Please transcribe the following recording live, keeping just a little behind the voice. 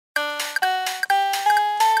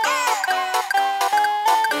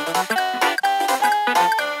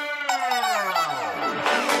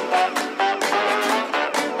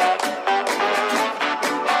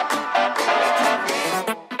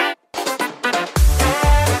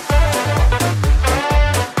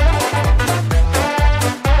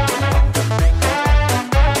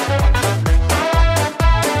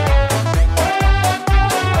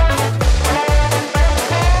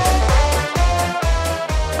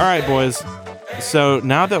right, boys. So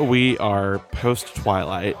now that we are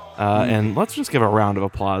post-Twilight, and let's just give a round of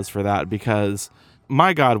applause for that because,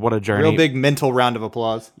 my God, what a journey. Real big mental round of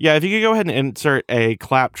applause. Yeah, if you could go ahead and insert a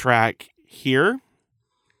clap track here,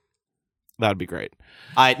 that'd be great.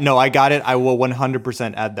 I got it. I will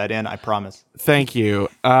 100% add that in. I promise. Thank you.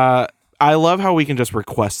 I love how we can just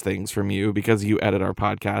request things from you because you edit our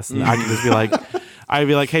podcast, and I can just be like, I'd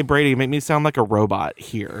be like, hey Brady, make me sound like a robot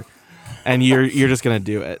here, and you're just gonna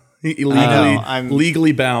do it. I'm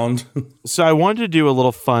legally bound. So I wanted to do a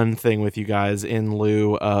little fun thing with you guys in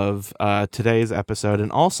lieu of today's episode,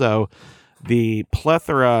 and also the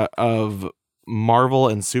plethora of Marvel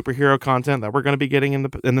and superhero content that we're going to be getting in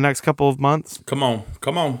the next couple of months. Come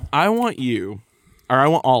on. I want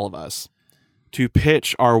all of us to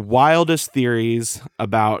pitch our wildest theories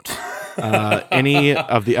about any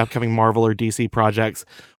of the upcoming Marvel or DC projects.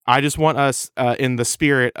 I just want us in the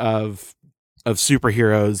spirit of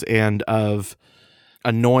superheroes and of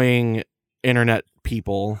annoying internet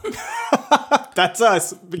people. That's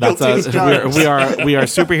us. That's us. We are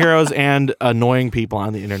superheroes and annoying people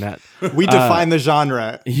on the internet. We define the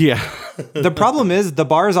genre. Yeah. The problem is the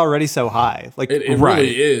bar is already so high. Like It Right.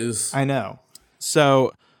 really is. I know.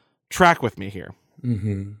 So track with me here.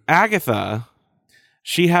 Mm-hmm. Agatha,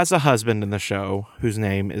 she has a husband in the show whose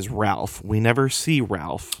name is Ralph. We never see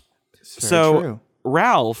Ralph. So true.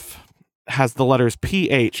 Ralph has the letters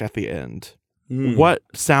PH at the end. What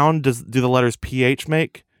sound do the letters PH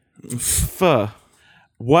make? F.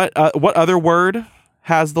 What other word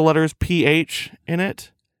has the letters PH in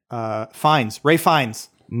it? Fiennes. Ray Fiennes.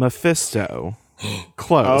 Mephisto.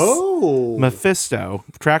 Close. Oh. Mephisto.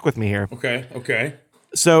 Track with me here. Okay.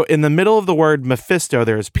 So in the middle of the word Mephisto,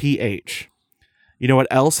 there is PH. You know what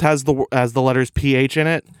else has the letters PH in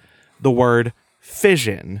it? The word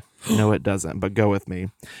fission. No, it doesn't, but go with me.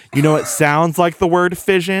 You know what sounds like the word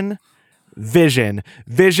fission? Vision.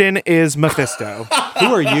 Vision is Mephisto.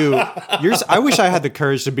 Who are you? I wish I had the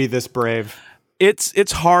courage to be this brave.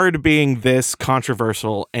 It's hard being this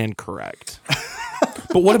controversial and correct.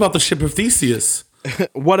 But what about the ship of Theseus?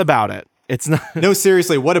 What about it? It's not. No,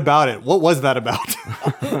 seriously, what about it? What was that about?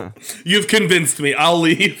 You've convinced me. I'll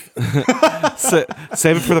leave. Save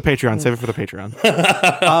it for the Patreon. Save it for the Patreon.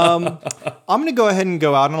 I'm going to go ahead and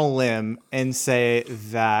go out on a limb and say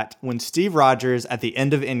that when Steve Rogers at the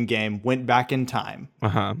end of Endgame went back in time,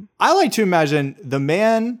 I like to imagine the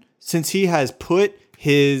man, since he has put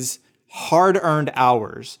his hard-earned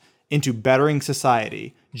hours into bettering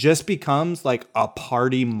society, just becomes like a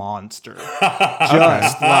party monster.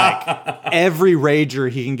 Just like every rager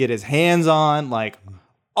he can get his hands on, like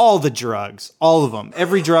all the drugs, all of them,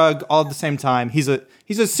 every drug, all at the same time. He's a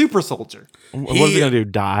super soldier. What is he gonna do?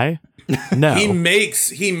 Die? No. He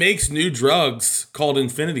makes new drugs called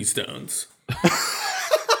Infinity Stones.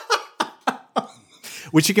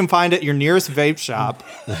 Which you can find at your nearest vape shop.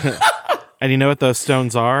 And you know what those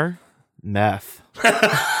stones are? Meth.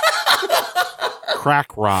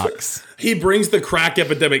 Crack rocks. He brings the crack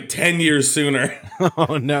epidemic 10 years sooner.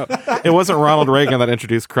 Oh no. It wasn't Ronald Reagan that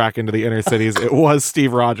introduced crack into the inner cities. It was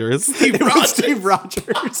Steve Rogers. It was Steve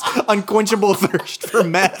Rogers. Unquenchable thirst for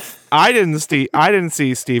meth. I didn't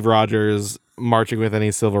see Steve Rogers marching with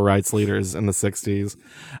any civil rights leaders in the 60s.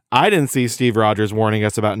 I didn't see Steve Rogers warning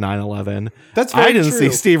us about 9/11. That's very I didn't true.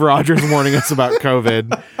 see Steve Rogers warning us about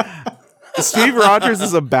COVID. Steve Rogers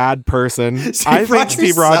is a bad person. I think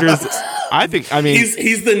Steve Rogers. I mean,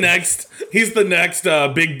 he's the next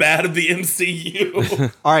big bad of the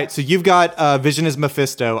MCU. All right, so you've got Vision as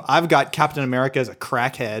Mephisto. I've got Captain America as a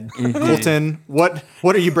crackhead. Colton, what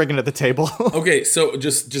are you bringing to the table? Okay, so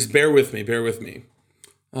just bear with me.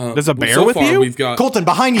 there's a bear so with far, you? We've got Colton,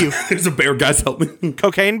 behind you. there's a bear. Guys, help me.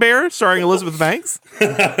 Cocaine Bear starring Elizabeth Banks.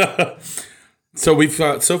 So we've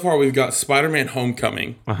got Spider-Man: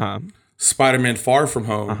 Homecoming, Spider-Man: Far From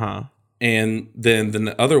Home, and then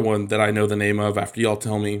the other one that I know the name of after y'all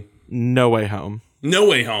tell me. No Way Home. No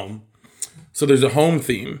Way Home. So there's a home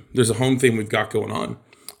theme. We've got going on.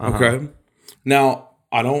 Okay. Now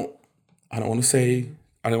I don't want to say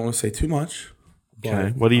too much.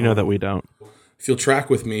 Okay. What do you know that we don't? If you'll track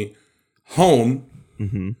with me, home.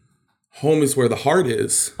 Home is where the heart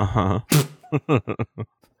is. I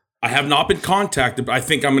have not been contacted, but I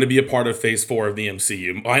think I'm going to be a part of Phase 4 of the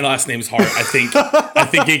MCU. My last name's Hart. I think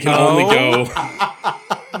it can only go.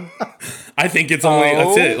 I think it's only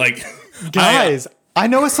that's it. Like, Guys, I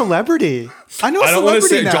know a celebrity. I don't want to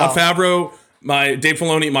say now. Jon Favreau. My Dave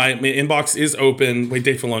Filoni, my inbox is open. Wait,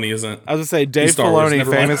 Dave Filoni isn't. I was gonna say Dave Star Wars, Filoni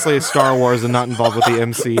never mind. famously is Star Wars and not involved with the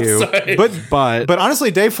MCU. Sorry. But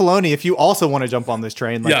honestly, Dave Filoni, if you also want to jump on this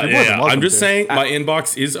train, like, you're more than welcome I'm just to. saying my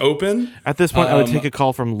inbox is open. At this point, I would take a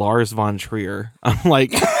call from Lars von Trier. I'm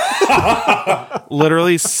like,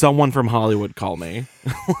 literally, someone from Hollywood call me.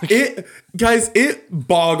 It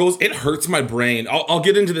boggles. It hurts my brain. I'll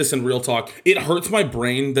get into this in real talk. It hurts my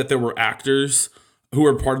brain that there were actors who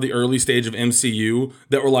were part of the early stage of MCU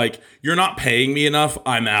that were like, "You're not paying me enough.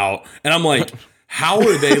 I'm out." And I'm like, how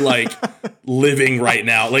are they like living right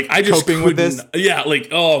now? Like, I just coping with this. Yeah, like,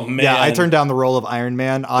 oh man. Yeah, I turned down the role of Iron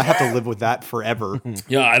Man. I have to live with that forever.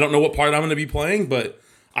 Yeah, I don't know what part I'm going to be playing, but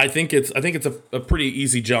I think it's a pretty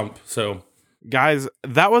easy jump. So, Guys,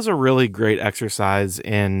 that was a really great exercise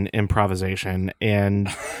in improvisation, and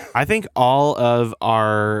I think all of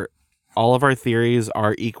our theories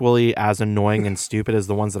are equally as annoying and stupid as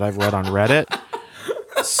the ones that I've read on Reddit.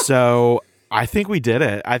 So I think we did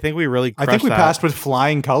it. I think we really crushed I think we that. passed with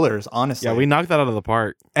flying colors, honestly. Yeah, we knocked that out of the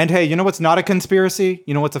park. And hey, you know what's not a conspiracy?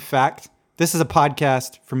 You know what's a fact? This is a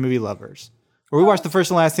podcast for movie lovers, where we watch the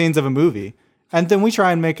first and last scenes of a movie, and then we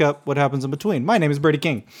try and make up what happens in between. My name is Brady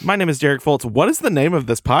King. My name is Derek Foltz. What is the name of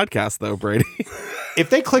this podcast, though, Brady? If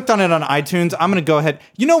they clicked on it on iTunes, I'm going to go ahead.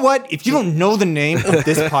 You know what? If you don't know the name of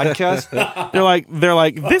this podcast, They're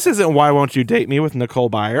like, this isn't Why Won't You Date Me with Nicole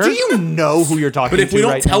Byer. do you know who you're talking to? but if we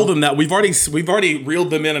don't right tell now? them that, we've already reeled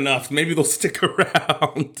them in enough. Maybe they'll stick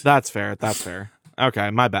around. That's fair. That's fair. Okay,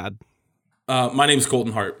 my bad. My name's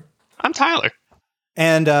Colton Hart. I'm Tyler.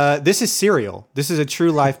 And this is Serial. This is a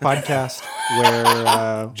true life podcast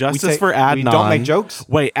where Justice for Adnan. We don't make jokes.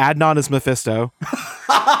 Wait, Adnan is Mephisto.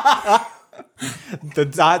 The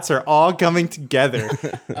dots are all coming together.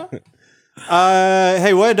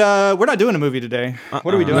 Hey, we're not doing a movie today.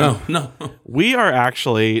 What are we doing? No. We are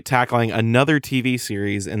actually tackling another TV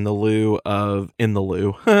series in the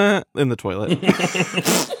toilet.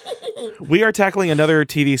 We are tackling another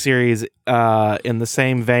TV series in the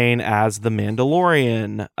same vein as The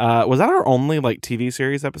Mandalorian. Was that our only like TV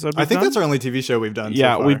series episode? I think that's our only TV show we've done.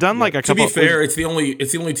 Yeah, so far. we've done like a To couple. be fair, it's the only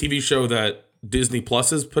TV show that Disney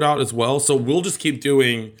Plus has put out as well. So we'll just keep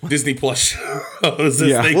doing Disney Plus shows as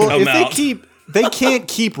they Well, come if out. they can't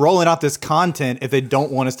keep rolling out this content if they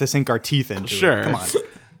don't want us to sink our teeth into Sure. it. Come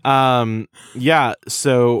on. Yeah,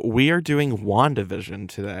 so we are doing WandaVision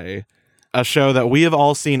today, a show that we have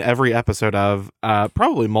all seen every episode of,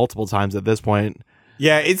 probably multiple times at this point.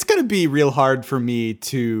 Yeah, it's going to be real hard for me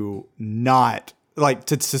to not like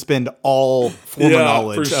to suspend all former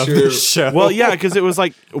knowledge for of sure. this show. Well, yeah, because it was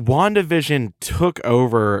like WandaVision took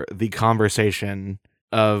over the conversation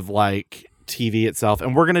of like TV itself,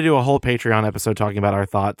 and we're gonna do a whole Patreon episode talking about our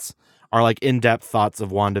thoughts, our like in-depth thoughts of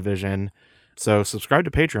WandaVision. So subscribe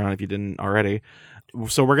to Patreon if you didn't already.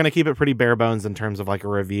 So we're gonna keep it pretty bare bones in terms of like a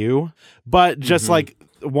review, but just like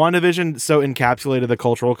WandaVision so encapsulated the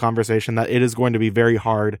cultural conversation that it is going to be very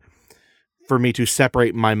hard for me to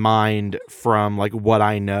separate my mind from like what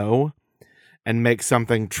I know and make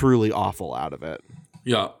something truly awful out of it.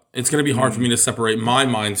 Yeah, it's going to be hard for me to separate my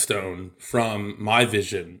Mind Stone from my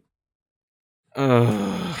vision.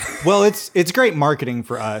 Well, it's great marketing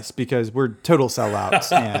for us because we're total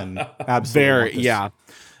sellouts and absolutely Yeah.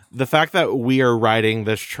 The fact that we are riding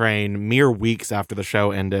this train mere weeks after the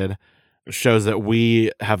show ended shows that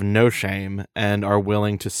we have no shame and are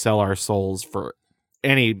willing to sell our souls for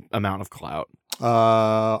any amount of clout.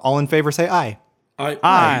 All in favor, say aye.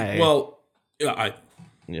 Aye. Well, yeah,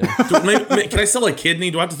 Yeah. can I sell a kidney?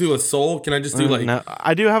 Do I have to do a soul? Can I just do like... No,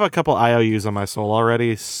 I do have a couple IOUs on my soul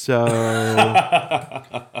already, so...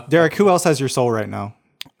 Derek, who else has your soul right now?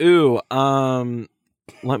 Ooh,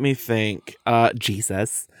 let me think.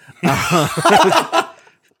 Jesus.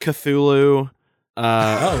 Cthulhu.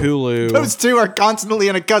 Hulu. Those two are constantly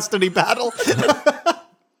in a custody battle.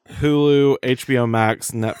 Hulu, HBO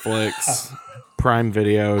Max, Netflix, Prime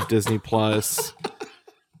Video, Disney Plus,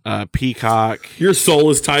 Peacock. Your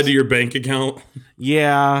soul is tied to your bank account.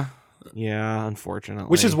 Yeah, unfortunately.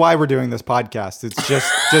 Which is why we're doing this podcast. It's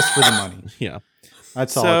just for the money. Yeah.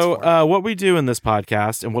 That's all it's for. So what we do in this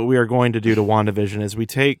podcast and what we are going to do to WandaVision is we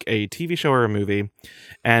take a TV show or a movie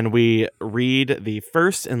and we read the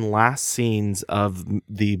first and last scenes of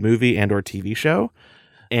the movie and or TV show.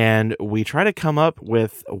 And we try to come up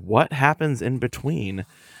with what happens in between.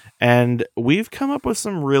 And we've come up with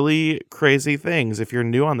some really crazy things. If you're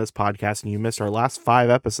new on this podcast and you missed our last 5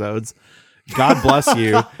 episodes, God bless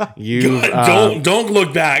you. Don't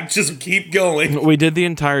look back. Just keep going. We did the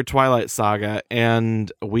entire Twilight Saga,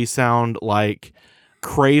 and we sound like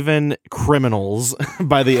craven criminals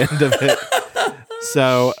by the end of it.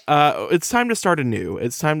 So it's time to start anew.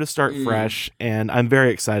 It's time to start fresh. And I'm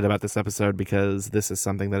very excited about this episode because this is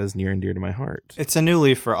something that is near and dear to my heart. It's a new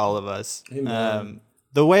leaf for all of us.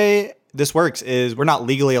 The way this works is we're not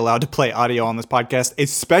legally allowed to play audio on this podcast,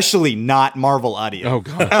 especially not Marvel audio. Oh,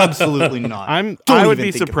 God. Absolutely not. I would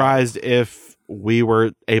be surprised if we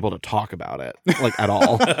were able to talk about it, like, at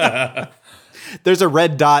all. There's a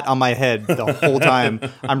red dot on my head the whole time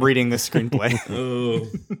I'm reading this screenplay.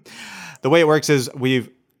 The way it works is we've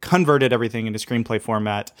converted everything into screenplay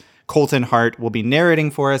format. Colton Hart will be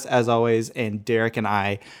narrating for us, as always, and Derek and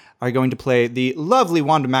I are going to play the lovely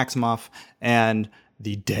Wanda Maximoff and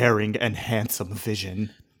the daring and handsome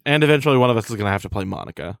Vision. And eventually one of us is going to have to play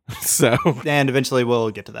Monica. So, and eventually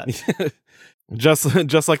we'll get to that. just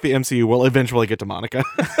like the MCU, we'll eventually get to Monica.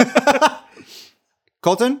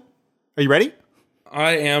 Colton, are you ready?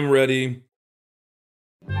 I am ready.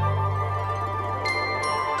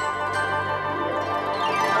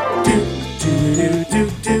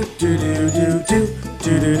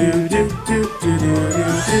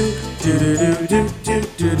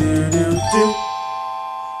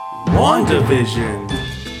 WandaVision.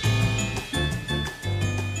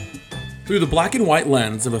 Through the black and white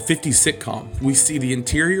lens of a 50s sitcom, we see the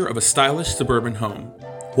interior of a stylish suburban home.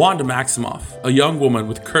 Wanda Maximoff, a young woman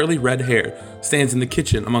with curly red hair, stands in the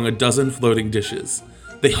kitchen among a dozen floating dishes.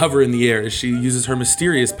 They hover in the air as she uses her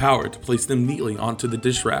mysterious power to place them neatly onto the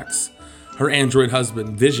dish racks. Her android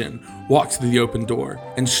husband, Vision, walks through the open door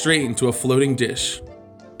and straight into a floating dish.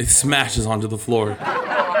 It smashes onto the floor.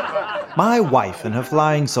 My wife and her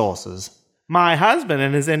flying saucers. My husband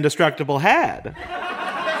and his indestructible head.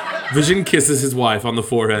 Vision kisses his wife on the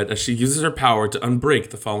forehead as she uses her power to unbreak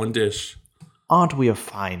the fallen dish. Aren't we a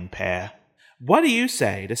fine pair? What do you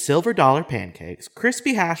say to silver dollar pancakes,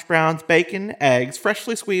 crispy hash browns, bacon, eggs,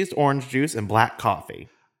 freshly squeezed orange juice, and black coffee?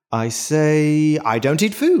 I say I don't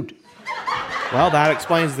eat food. Well, that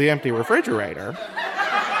explains the empty refrigerator.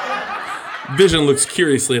 Vision looks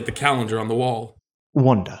curiously at the calendar on the wall.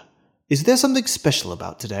 Wanda, is there something special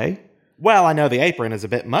about today? Well, I know the apron is a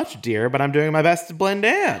bit much, dear, but I'm doing my best to blend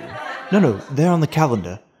in. No, there on the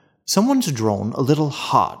calendar. Someone's drawn a little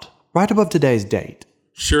heart right above today's date.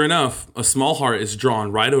 Sure enough, a small heart is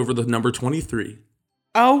drawn right over the number 23.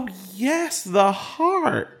 Oh, yes, the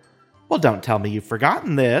heart. Well, don't tell me you've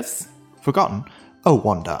forgotten this. Forgotten? Oh,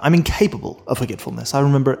 Wanda, I'm incapable of forgetfulness. I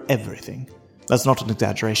remember everything. That's not an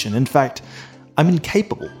exaggeration. In fact, I'm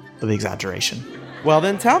incapable of exaggeration. Well,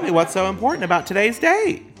 then tell me what's so important about today's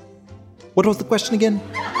date. What was the question again?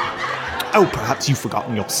 Oh, perhaps you've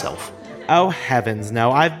forgotten yourself. Oh, heavens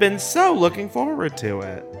no. I've been so looking forward to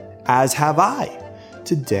it. As have I.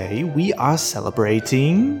 Today we are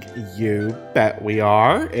celebrating... You bet we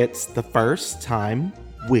are. It's the first time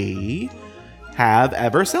we have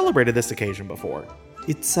ever celebrated this occasion before.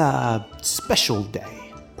 It's a special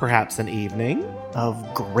day. Perhaps an evening.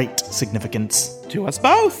 Of great significance. To us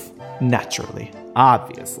both. Naturally.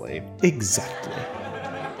 Obviously. Exactly.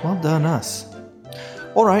 Well done, us.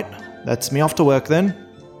 All right, that's me off to work then.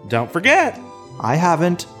 Don't forget. I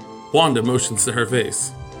haven't. Wanda motions to her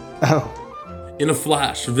face. Oh. In a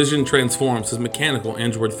flash, Vision transforms his mechanical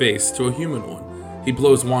android face to a human one. He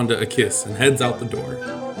blows Wanda a kiss and heads out the door.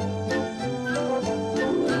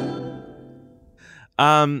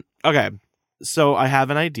 Okay. So I have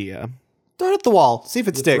an idea. Throw it at the wall. See if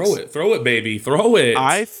it sticks. Throw it, baby. Throw it.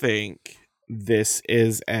 I think this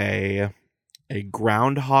is a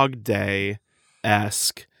Groundhog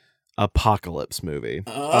Day-esque apocalypse movie.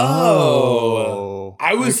 Oh.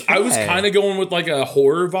 I was kind of going with like a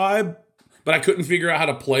horror vibe, but I couldn't figure out how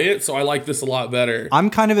to play it, so I like this a lot better. I'm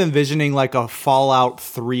kind of envisioning like a Fallout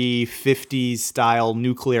 3 50s style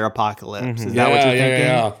nuclear apocalypse. Is that what you're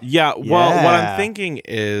thinking? Yeah, well, what I'm thinking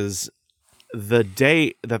is the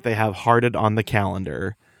date that they have hearted on the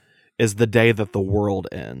calendar is the day that the world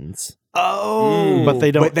ends. Oh, but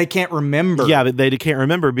they don't. But they can't remember. Yeah, they can't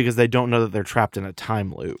remember because they don't know that they're trapped in a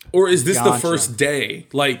time loop. Or is this the first day?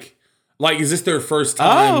 Like is this their first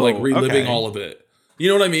time reliving all of it? You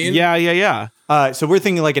know what I mean? Yeah. So we're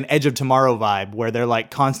thinking like an Edge of Tomorrow vibe where they're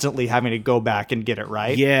like constantly having to go back and get it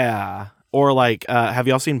right. Yeah. Or like, have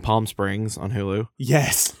y'all seen Palm Springs on Hulu?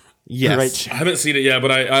 Yes. Yes. I haven't seen it yet,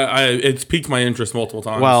 but I it's piqued my interest multiple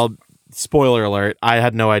times. Well, spoiler alert, I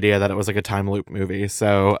had no idea that it was like a time loop movie.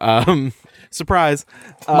 So, surprise.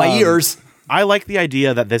 My ears. I like the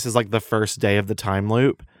idea that this is like the first day of the time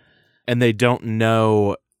loop and they don't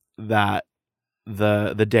know that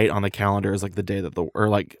the date on the calendar is like the day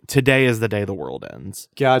that today is the day the world ends.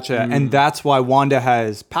 Gotcha. And that's why Wanda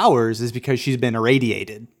has powers is because she's been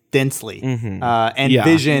irradiated. densely. Mm-hmm. And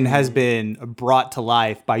Vision has been brought to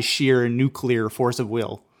life by sheer nuclear force of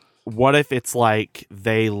will. What if it's like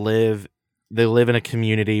they live in a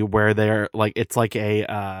community where they're like, it's like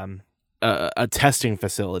a testing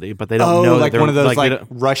facility, but they don't know like that one of those like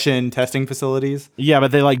Russian testing facilities. Yeah,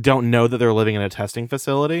 but they like don't know that they're living in a testing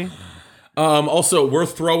facility. Also, we're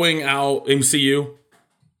throwing out MCU.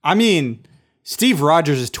 I mean, Steve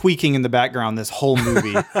Rogers is tweaking in the background this whole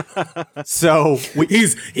movie, so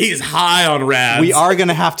he's high on rads. we are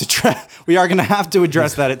gonna have to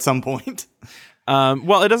address that at some point.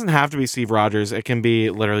 Well, it doesn't have to be Steve Rogers. It can be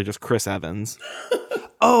literally just Chris Evans.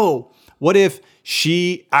 Oh, what if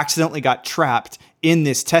she accidentally got trapped in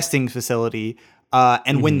this testing facility,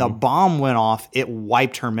 and when the bomb went off, it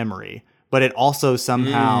wiped her memory, but it also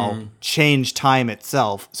somehow changed time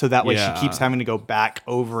itself, so that way she keeps having to go back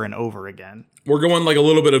over and over again. We're going like a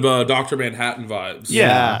little bit of Dr. Manhattan vibes.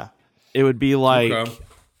 Yeah. It would be like Okay.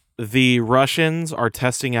 the Russians are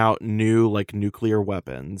testing out new like nuclear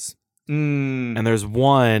weapons. And there's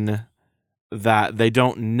one that they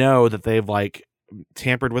don't know that they've like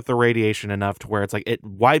tampered with the radiation enough to where it's like it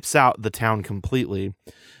wipes out the town completely,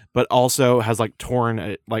 but also has like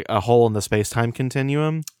torn like a hole in the space-time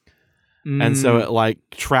continuum. And so it like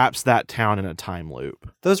traps that town in a time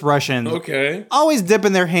loop. Those Russians always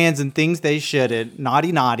dipping their hands in things they shouldn't.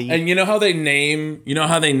 Naughty, naughty. And you know how they name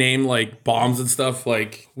like bombs and stuff?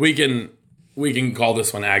 Like we can call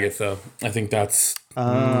this one Agatha. I think that's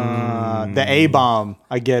the A-bomb.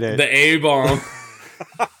 I get it. the A-bomb.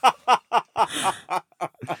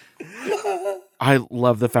 I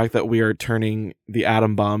love the fact that we are turning the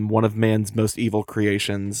atom bomb, one of man's most evil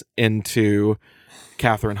creations, into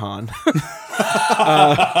Catherine Hahn.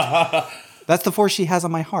 That's the force she has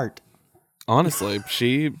on my heart. Honestly,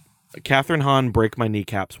 Catherine Hahn break my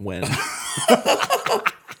kneecaps win.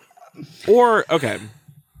 Or, okay,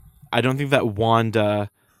 I don't think that Wanda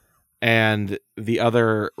and the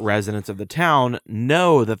other residents of the town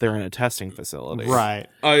know that they're in a testing facility. Right.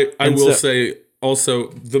 I will say also,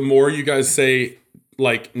 the more you guys say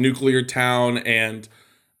like nuclear town and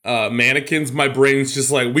mannequins, my brain's just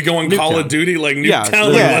like, we go on Call of Duty like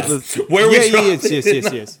Nuketown. Yeah, where we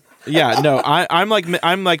Yes. Yeah, no, I'm like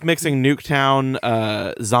mixing Nuketown,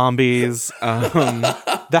 zombies.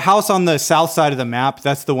 The house on the south side of the map,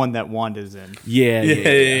 that's the one that Wanda's in. Yeah.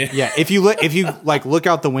 Yeah, if you like look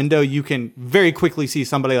out the window, you can very quickly see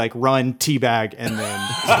somebody like run, teabag, and then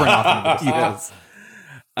sprint off. Yes.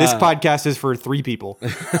 This podcast is for 3 people.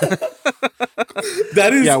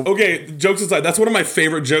 That is okay. Jokes aside, that's one of my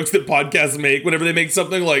favorite jokes that podcasts make. Whenever they make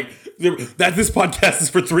something like that, this podcast is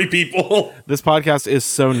for 3 people. This podcast is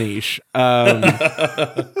so niche.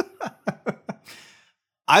 I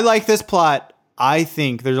like this plot. I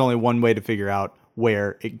think there's only one way to figure out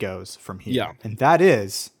where it goes from here. Yeah. And that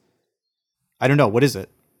is, I don't know, what is it?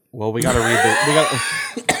 Well, we got to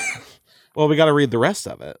read the rest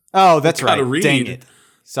of it. Oh, that's right. Read. Dang it.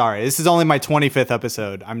 Sorry, this is only my 25th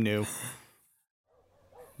episode. I'm new.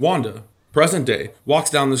 Wanda, present day, walks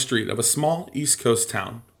down the street of a small East Coast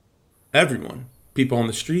town. Everyone, people on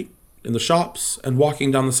the street, in the shops, and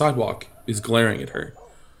walking down the sidewalk, is glaring at her.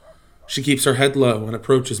 She keeps her head low and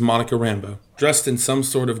approaches Monica Rambeau, dressed in some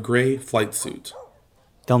sort of gray flight suit.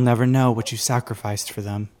 They'll never know what you sacrificed for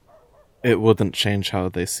them. It wouldn't change how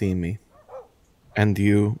they see me. And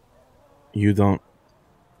you don't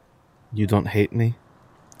hate me?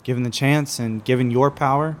 Given the chance and given your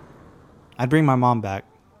power, I'd bring my mom back.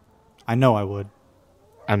 I know I would.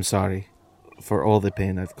 I'm sorry for all the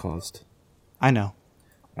pain I've caused. I know.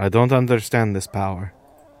 I don't understand this power,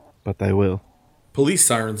 but I will. Police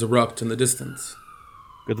sirens erupt in the distance.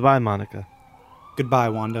 Goodbye, Monica. Goodbye,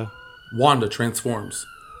 Wanda. Wanda transforms,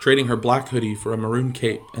 trading her black hoodie for a maroon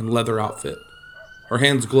cape and leather outfit. Her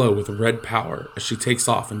hands glow with red power as she takes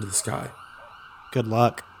off into the sky. Good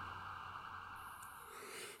luck.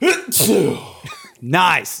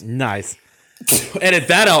 Nice. Edit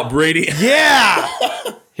that out, Brady. Yeah.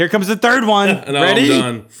 Here comes the third one. No, Ready? I'm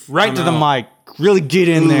done. Right I'm to the out. mic. Really get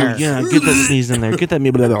in there. Yeah, get that sneeze in there. Get that me.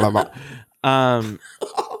 Blah, blah, blah, blah.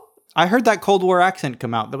 I heard that Cold War accent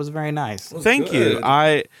come out. That was very nice. Thank you.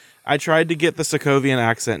 I tried to get the Sokovian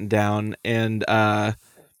accent down, and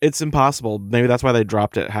it's impossible. Maybe that's why they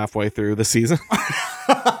dropped it halfway through the season.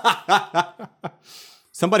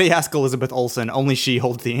 Somebody ask Elizabeth Olsen. Only she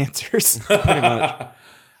holds the answers. Pretty much.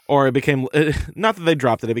 Or it became, not that they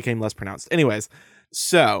dropped it, it became less pronounced. Anyways,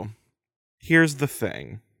 so here's the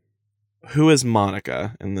thing. Who is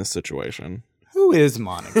Monica in this situation? Who is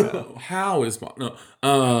Monica? How is Monica?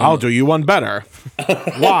 No. I'll do you one better.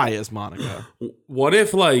 Why is Monica? What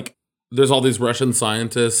if, like, there's all these Russian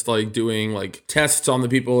scientists like doing like tests on the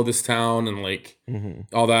people of this town and like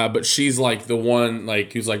all that. But she's like the one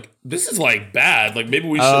like who's like, this is like bad. Like maybe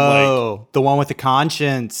we should like the one with the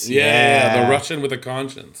conscience. the Russian with a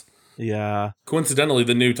conscience. Yeah. Coincidentally,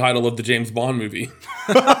 the new title of the James Bond movie.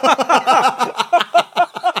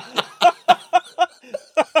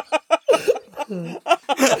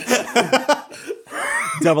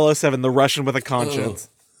 007, the Russian with a conscience.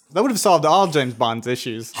 That would have solved all James Bond's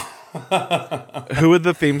issues. Who would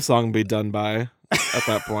the theme song be done by at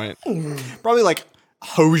that point? Probably like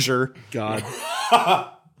Hosier. God.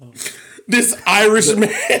 This Irish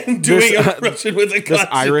man doing a Russian with a conscience. This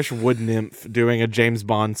Irish wood nymph doing a James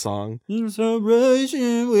Bond song. He's a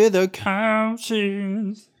Russian with a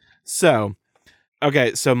conscience. So,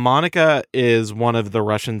 okay, so Monica is one of the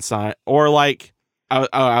Russian side, or like,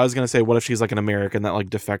 I was gonna say, what if she's like an American that like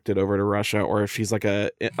defected over to Russia, or if she's like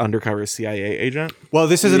a undercover CIA agent? Well,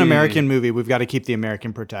 this is an American movie. We've got to keep the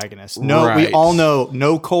American protagonist. No, Right. we all know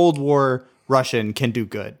no Cold War Russian can do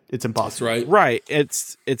good. It's impossible. That's right. Right.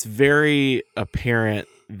 It's very apparent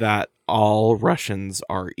that all Russians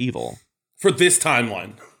are evil. For this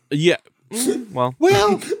timeline. Yeah. Well.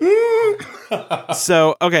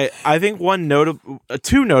 So, okay, I think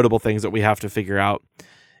two notable things that we have to figure out.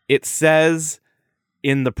 It says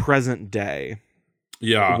in the present day.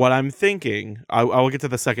 Yeah. What I'm thinking, I will get to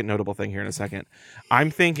the second notable thing here in a second.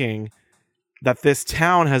 I'm thinking that this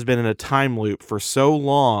town has been in a time loop for so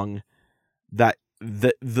long that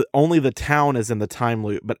the only the town is in the time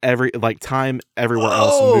loop, but time everywhere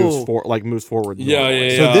else moves forward. Yeah.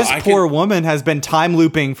 So this poor woman has been time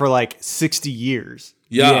looping for like 60 years.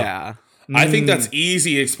 Yeah. I think that's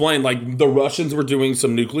easy to explain. Like the Russians were doing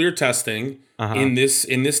some nuclear testing in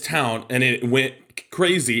this town, and it went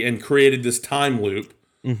crazy and created this time loop.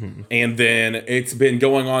 And then it's been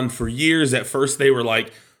going on for years. At first they were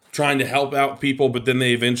like trying to help out people, but then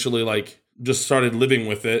they eventually like just started living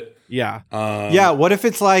with it. Yeah. What if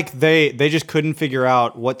it's like they just couldn't figure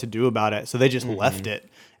out what to do about it, so they just left it.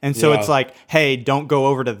 And so it's like, hey, don't go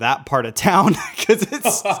over to that part of town because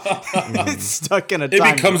it's stuck in a time.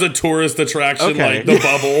 It becomes a tourist attraction, like the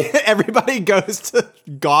bubble. Everybody goes to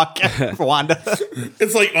gawk at Wanda.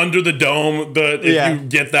 It's like Under the Dome, if you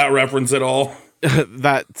get that reference at all.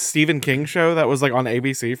 That Stephen King show that was like on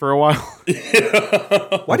ABC for a while.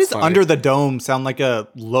 Why does Under the Dome sound like a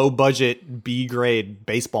low-budget B-grade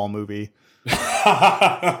baseball movie?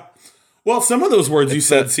 Well, some of those words you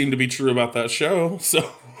said seem to be true about that show,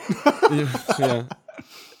 so... Yeah.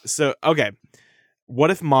 So, okay. What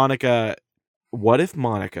if Monica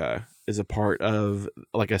is a part of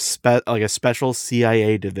like a special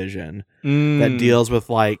CIA division that deals with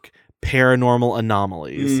like paranormal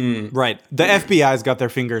anomalies? Right. The FBI's got their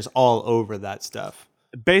fingers all over that stuff.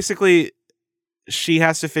 Basically, she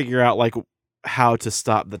has to figure out like how to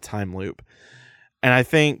stop the time loop. And I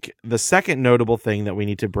think the second notable thing that we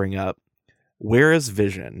need to bring up, where is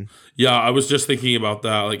Vision? Yeah, I was just thinking about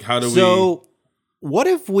that. Like, how do we... So, what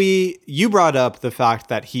if you brought up the fact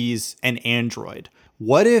that he's an android.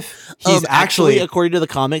 What if he's actually according to the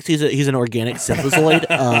comics, he's an organic synthesoid.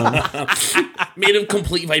 Made of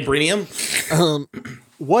complete vibranium?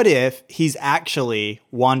 What if he's actually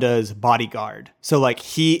Wanda's bodyguard? So, like,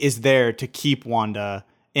 he is there to keep Wanda,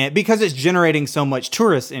 and because it's generating so much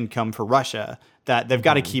tourist income for Russia that they've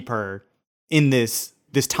got to keep her in this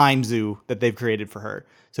time zoo that they've created for her.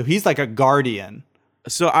 So he's like a guardian.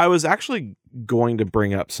 So I was actually going to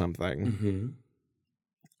bring up something.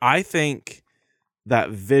 I think that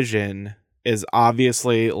Vision is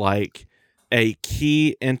obviously like a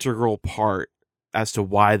key integral part as to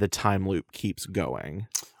why the time loop keeps going.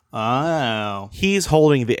 Oh. He's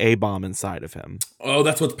holding the A-bomb inside of him. Oh,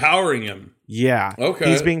 that's what's powering him. Yeah. Okay.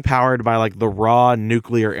 He's being powered by like the raw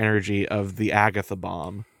nuclear energy of the Agatha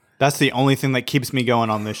bomb. That's the only thing that keeps me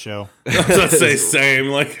going on this show. Let's say same.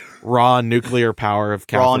 Like raw nuclear power of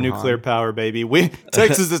Catherine raw nuclear power, baby.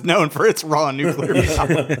 Texas is known for its raw nuclear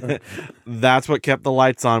power. That's what kept the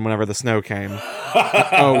lights on whenever the snow came.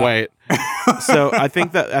 Oh, wait. So I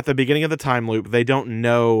think that at the beginning of the time loop, they don't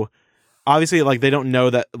know. Obviously, like they don't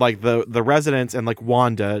know that like the residents and like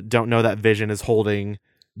Wanda don't know that Vision is holding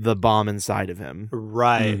the bomb inside of him.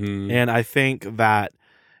 Right. And I think that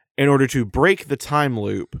in order to break the time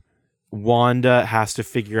loop, Wanda has to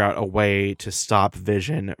figure out a way to stop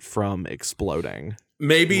Vision from exploding.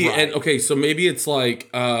 maybe, and okay, so maybe it's like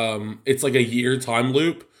a year time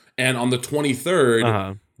loop, and on the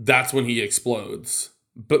 23rd, that's when he explodes.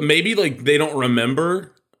 But maybe like they don't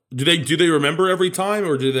remember. Do they remember every time,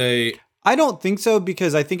 or do they? I don't think so,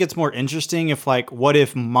 because I think it's more interesting if, like, what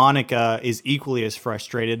if Monica is equally as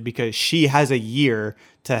frustrated because she has a year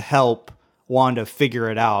to help Wanda figure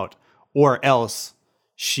it out, or else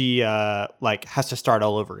she like has to start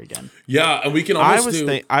all over again. Yeah, and we can I almost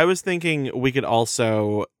I was thinking we could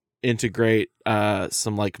also integrate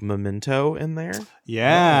some like memento in there.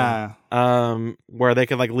 Yeah. Where they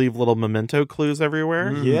could like leave little memento clues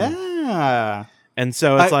everywhere. Yeah. And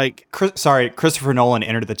so it's like Christopher Nolan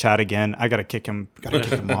entered the chat again. I gotta kick him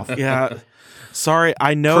off. yeah. Sorry,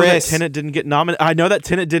 I know Chris. that Tenet didn't get nominated. I know that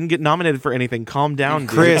Tenet didn't get nominated for anything. Calm down, dude.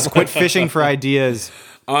 Chris, quit fishing for ideas.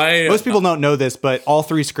 Most people don't know this, but all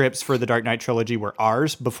 3 scripts for the Dark Knight trilogy were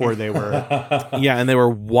ours before they were. Yeah, and they were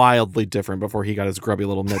wildly different before he got his grubby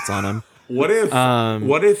little mitts on him. What if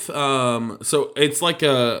so it's like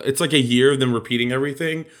a year of them repeating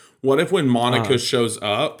everything. What if when Monica shows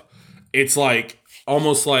up, it's like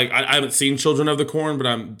almost like I haven't seen Children of the Corn,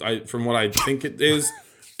 but from what I think it is,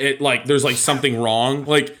 it like there's like something wrong.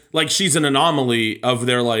 Like she's an anomaly of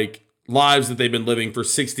their like lives that they've been living for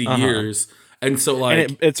 60 years. And so like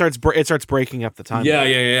and it starts breaking up the time. Yeah.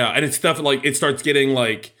 And it's stuff like it starts getting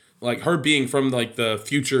like her being from like the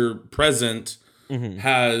future present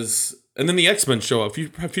has. And then the X-Men show up,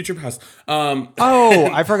 future past.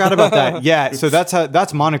 I forgot about that. Yeah, so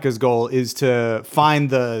that's Monica's goal, is to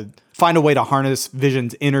find a way to harness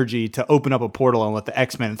Vision's energy to open up a portal and let the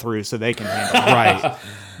X-Men through so they can handle it. Right.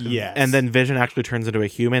 Yes. And then Vision actually turns into a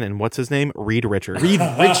human, and what's his name? Reed Richards.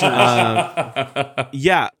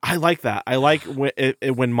 Yeah, I like that. I like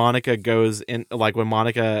when Monica goes in, like when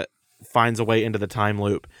Monica finds a way into the time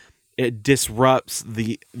loop. It disrupts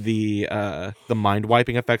the mind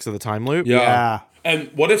wiping effects of the time loop. Yeah. And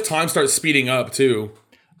what if time starts speeding up too?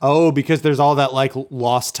 Oh, because there's all that like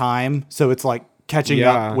lost time, so it's like catching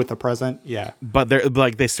up with the present. Yeah. But they're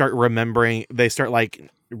like they start remembering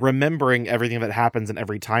everything that happens in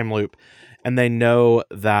every time loop, and they know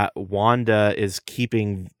that Wanda is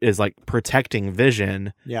like protecting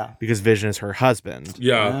Vision. Yeah. Because Vision is her husband.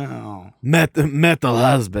 Yeah. Oh. Met the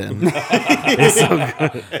husband. It's so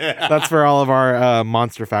good. That's for all of our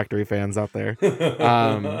Monster Factory fans out there.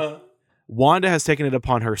 Wanda has taken it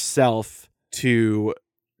upon herself to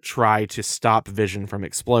try to stop Vision from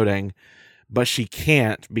exploding, but she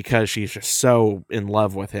can't because she's just so in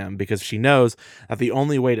love with him, because she knows that the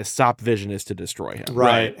only way to stop Vision is to destroy him.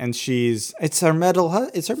 Right. And it's her metal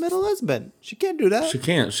husband. She can't do that. She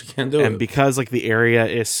can't do it. And because like the area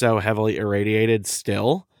is so heavily irradiated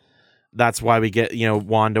still, that's why we get,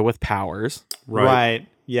 Wanda with powers. Right.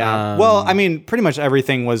 Yeah. Well, I mean, pretty much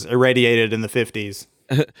everything was irradiated in the 50s.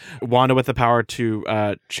 Wanda with the power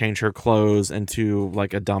to change her clothes into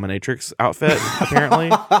like a dominatrix outfit, apparently.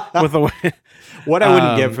 With the way, what I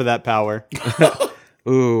wouldn't give for that power.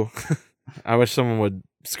 Ooh, I wish someone would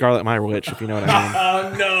Scarlet my witch, if you know what I mean.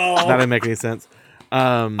 Oh no, that didn't make any sense.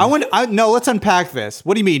 No, let's unpack this.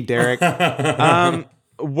 What do you mean, Derek?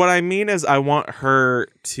 What I mean is, I want her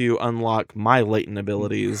to unlock my latent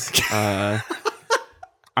abilities. I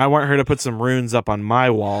want her to put some runes up on my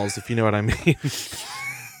walls, if you know what I mean.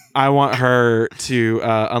 I want her to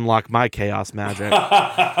unlock my chaos magic.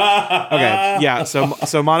 Okay, yeah.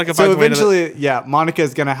 So Monica. So eventually,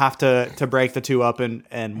 Monica's gonna have to break the two up,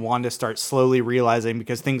 and Wanda starts slowly realizing,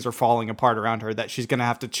 because things are falling apart around her, that she's gonna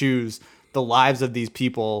have to choose the lives of these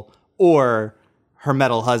people or her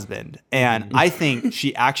metal husband. And I think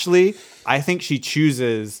she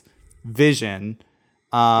chooses Vision.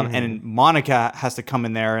 And Monica has to come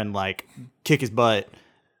in there and like kick his butt,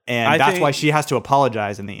 and that's why she has to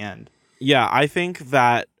apologize in the end. Yeah, I think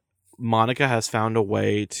that Monica has found a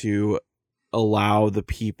way to allow the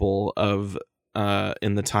people of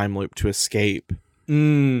in the time loop to escape,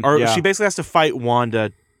 she basically has to fight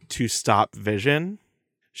Wanda to stop Vision.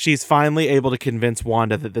 She's finally able to convince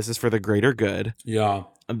Wanda that this is for the greater good. Yeah,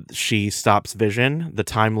 she stops Vision. The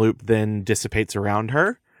time loop then dissipates around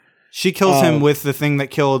her. She kills him with the thing that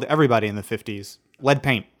killed everybody in the 50s. Lead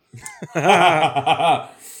paint.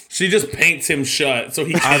 She just paints him shut so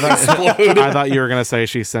he can't explode. I thought you were gonna say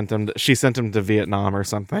she sent him to Vietnam or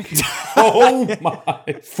something. Oh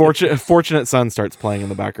my! Fortunate Son starts playing in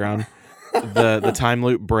the background. The time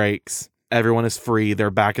loop breaks. Everyone is free. They're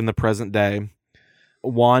back in the present day.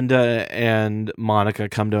 Wanda and Monica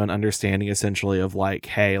come to an understanding, essentially, of like,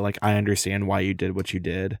 hey, like, I understand why you did what you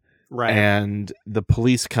did. Right. And the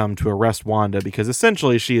police come to arrest Wanda because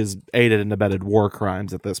essentially she has aided and abetted war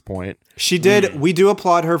crimes at this point. She did. We do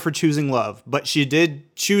applaud her for choosing love, but she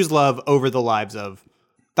did choose love over the lives of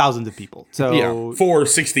thousands of people. So for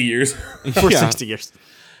 60 years. For 60 years.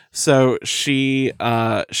 So she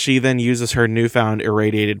then uses her newfound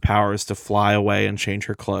irradiated powers to fly away and change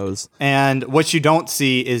her clothes. And what you don't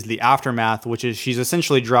see is the aftermath, which is she's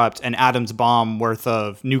essentially dropped an atom's bomb worth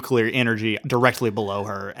of nuclear energy directly below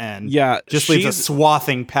her, and just leaves a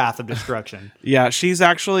swathing path of destruction. Yeah, she's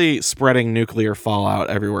actually spreading nuclear fallout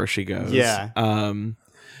everywhere she goes. Yeah.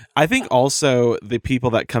 I think also the people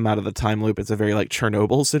that come out of the time loop, it's a very like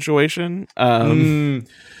Chernobyl situation.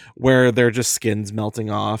 Where their just skins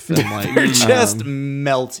melting off and like They're just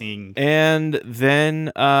melting. And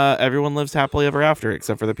then everyone lives happily ever after,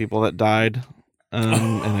 except for the people that died.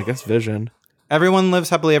 And I guess Vision. Everyone lives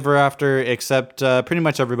happily ever after, except pretty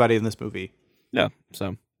much everybody in this movie. Yeah.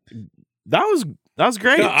 So that was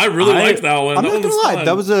great. Yeah, I really liked that one. I'm not gonna lie,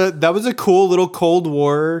 that was a cool little Cold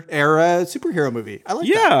War era superhero movie. I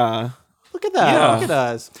like that. Look at that. Yeah. Look at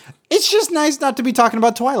us. It's just nice not to be talking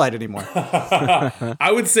about Twilight anymore. I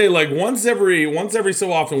would say like once every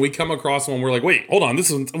so often we come across one, we're like, wait, hold on,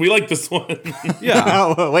 we like this one.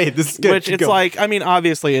 Yeah. Oh, wait, this is good. Which it's like, I mean,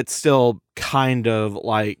 obviously it's still kind of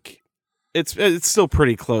like it's still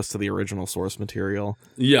pretty close to the original source material.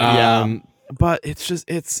 Yeah. But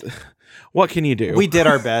it's what can you do? We did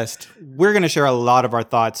our best. We're going to share a lot of our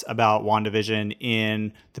thoughts about WandaVision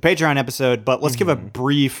in the Patreon episode, but let's give a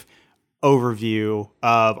brief overview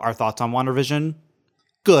of our thoughts on WandaVision.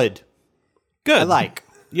 Good. I like.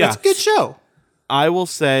 Yeah. It's a good show. I will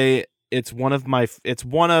say it's one of,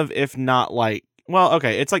 if not like, well,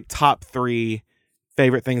 okay, it's like top 3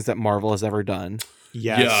 favorite things that Marvel has ever done.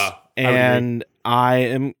 Yes. Yeah. And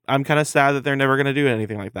I'm kind of sad that they're never going to do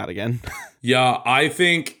anything like that again. Yeah, I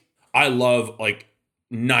think I love like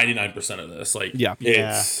 99% of this. Like,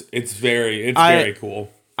 it's very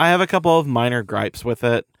cool. I have a couple of minor gripes with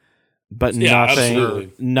it, but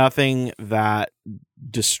nothing that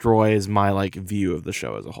destroys my like view of the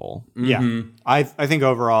show as a whole. Yeah. I think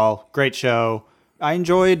overall, great show. I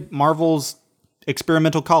enjoyed Marvel's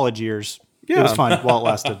experimental college years. Yeah. It was fun while it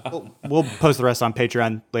lasted. We'll post the rest on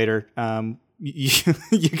Patreon later.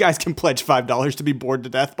 You guys can pledge $5 to be bored to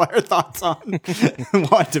death by our thoughts on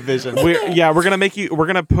WandaVision. We're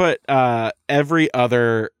gonna put every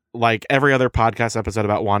other podcast episode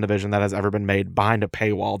about WandaVision that has ever been made behind a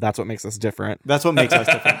paywall. That's what makes us different. That's what makes us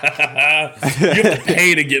different. You have to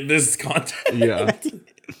pay to get this content. Yeah.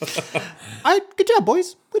 Good job,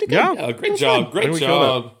 boys. Pretty good. Yeah, great job. Great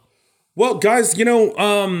job. Well, guys,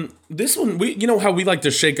 this one, how we like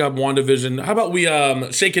to shake up WandaVision. How about we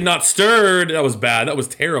shake and not stirred? That was bad. That was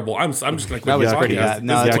terrible. I'm just going to quit the podcast.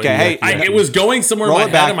 No, it's okay. Hey, it was going somewhere in my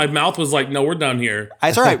head, back. and my mouth was like, no, we're done here.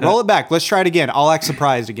 It's all right. Roll it back. Let's try it again. I'll act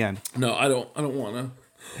surprised again. No, I don't want to.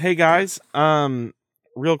 Hey, guys,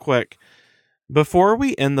 real quick. Before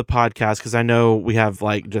we end the podcast, because I know we have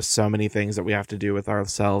like just so many things that we have to do with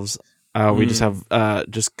ourselves. We just have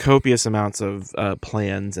just copious amounts of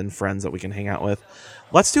plans and friends that we can hang out with.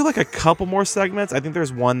 Let's do like a couple more segments. I think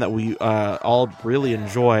there's one that we all really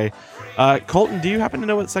enjoy. Colton, do you happen to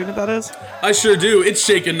know what segment that is? I sure do. It's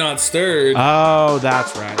shaken, not stirred. Oh,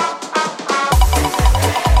 that's right.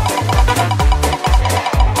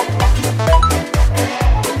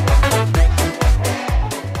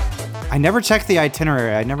 I never check the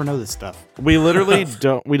itinerary. I never know this stuff. We literally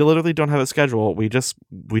don't have a schedule. We just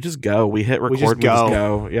go. We hit record. We just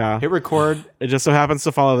go. Yeah. Hit record. It just so happens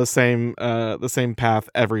to follow the same path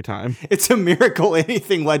every time. It's a miracle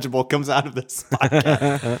anything legible comes out of this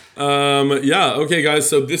podcast. Yeah. Okay, guys.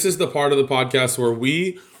 So this is the part of the podcast where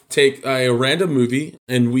we take a random movie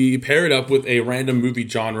and we pair it up with a random movie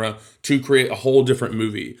genre to create a whole different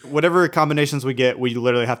movie. Whatever combinations we get, we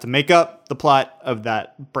literally have to make up the plot of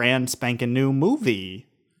that brand spanking new movie.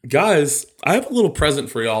 Guys, I have a little present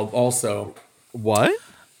for y'all also. What?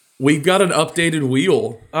 We've got an updated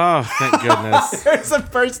wheel. Oh, thank goodness. It's the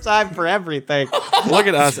first time for everything. Look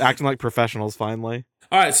at us acting like professionals finally.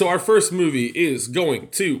 All right, so our first movie is going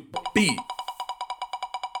to be...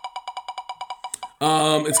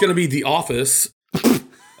 it's going to be The Office.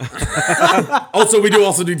 Also, we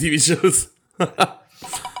also do TV shows.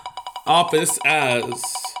 Office as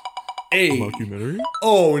a documentary?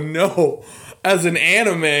 Oh no. As an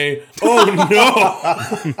anime. Oh no.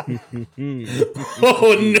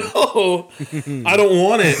 Oh no. I don't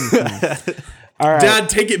want it. All right. Dad,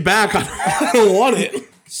 take it back. I don't want it.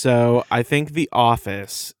 So I think The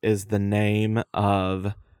Office is the name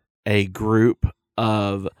of a group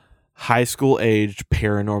of high school aged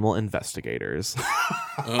paranormal investigators.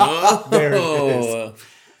 There it is.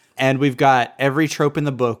 And we've got every trope in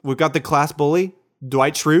the book. We've got the class bully,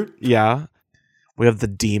 Dwight Schrute. Yeah. We have the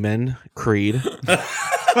demon, Creed.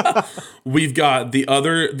 We've got the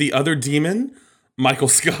other demon, Michael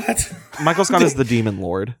Scott. Michael Scott is the demon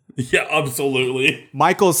lord. Yeah, absolutely.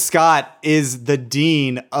 Michael Scott is the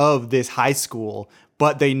dean of this high school,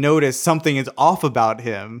 but they notice something is off about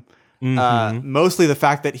him. Mostly the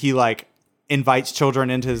fact that he like invites children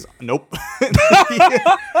into his. Nope.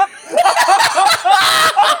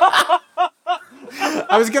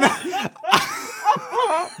 I was gonna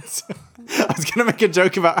make a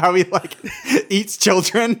joke about how he like eats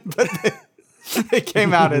children, but they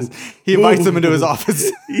came out as he invites them into his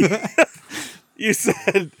office. You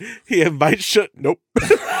said he invites Nope.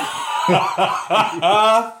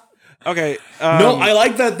 Okay. No, I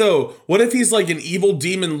like that though. What if he's like an evil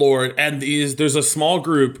demon lord and there's a small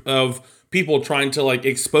group of people trying to like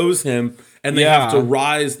expose him and they have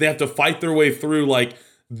to fight their way through like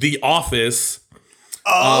the office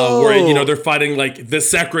where they're fighting like the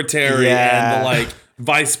secretary and the like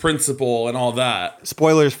vice principal and all that.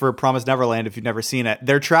 Spoilers for Promised Neverland if you've never seen it.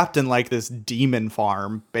 They're trapped in like this demon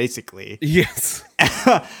farm, basically. Yes.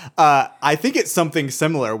 I think it's something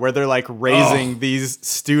similar where they're like raising these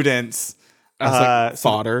students as like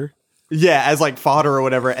fodder. Yeah, as like fodder or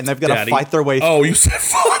whatever, and they've got to fight their way through. Oh, you said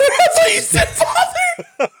fodder? That's what you said, father?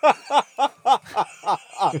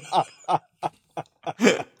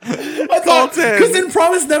 I thought, because in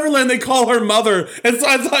Promised Neverland they call her mother, and so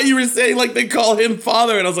I thought you were saying like they call him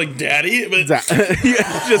father, and I was like, daddy. But just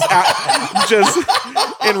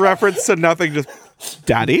in reference to nothing, just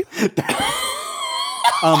daddy.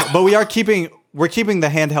 But we're keeping the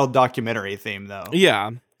handheld documentary theme though.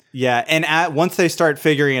 Yeah, yeah, and once they start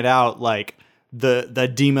figuring it out, like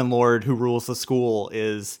the demon lord who rules the school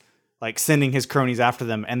is like sending his cronies after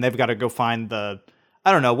them, and they've got to go find the.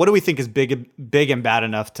 I don't know. What do we think is big and bad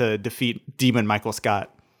enough to defeat Demon Michael Scott?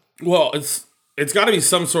 Well, it's got to be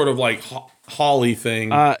some sort of like Holly thing.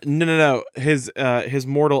 No. His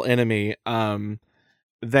mortal enemy.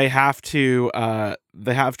 They have to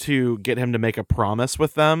get him to make a promise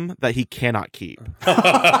with them that he cannot keep.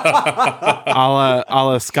 a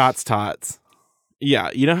la Scott's Tots. Yeah,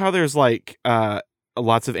 you know how there's like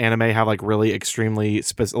lots of anime have like really extremely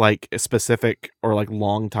specific or like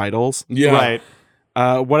long titles. Yeah, right.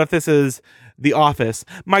 What if this is The Office?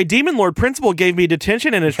 My demon lord principal gave me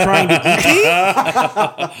detention and is trying to eat me?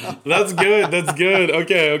 That's good.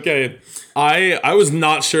 Okay. I was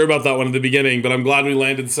not sure about that one at the beginning, but I'm glad we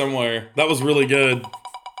landed somewhere. That was really good.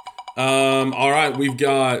 All right, we've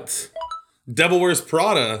got Devil Wears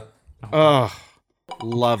Prada. Oh,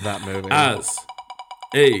 love that movie.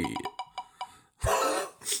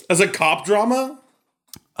 As a cop drama?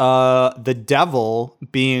 The devil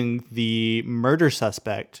being the murder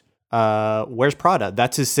suspect wears Prada.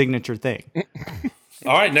 That's his signature thing.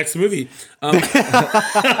 All right, next movie.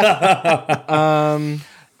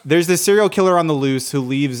 There's this serial killer on the loose who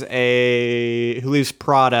leaves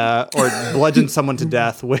Prada or bludgeons someone to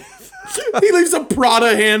death with. He leaves a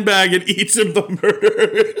Prada handbag in each of the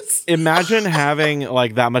murders. Imagine having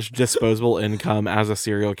like that much disposable income as a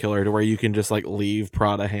serial killer to where you can just like leave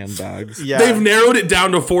Prada handbags. Yeah. They've narrowed it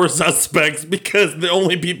down to 4 suspects because the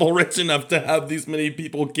only people rich enough to have these many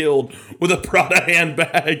people killed with a Prada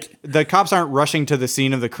handbag. The cops aren't rushing to the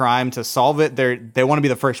scene of the crime to solve it. They want to be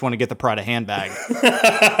the first one to get the Prada handbag.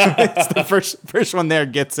 It's the first one there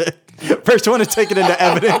gets it. First one to take it into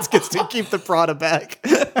evidence gets to keep the Prada bag.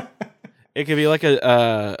 It could be like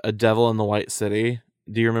a Devil in the White City.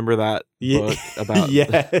 Do you remember that book about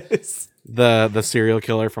yes. the serial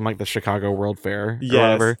killer from like the Chicago World Fair or yes.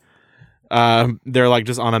 whatever? They're like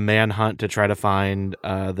just on a manhunt to try to find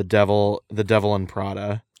the devil in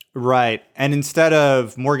Prada. Right. And instead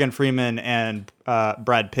of Morgan Freeman and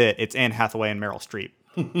Brad Pitt, it's Anne Hathaway and Meryl Streep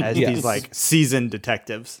as these like seasoned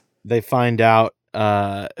detectives. They find out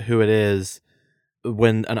who it is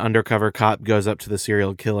when an undercover cop goes up to the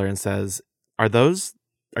serial killer and says, are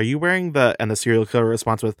you wearing and the serial killer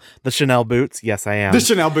responds with, the Chanel boots? Yes, I am. The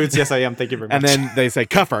Chanel boots? Yes, I am. Thank you very much. And then they say,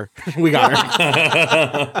 cuff her. We got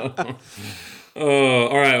her.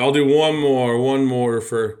 All right, I'll do one more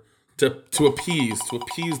to appease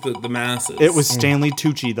the masses. It was Stanley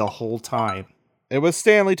Tucci the whole time. It was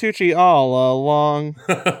Stanley Tucci all along.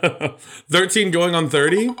 13 going on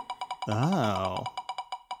 30? Oh.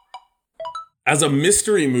 As a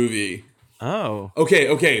mystery movie. Oh.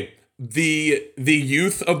 Okay. The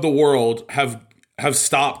youth of the world have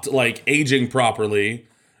stopped like aging properly.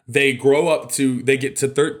 They get to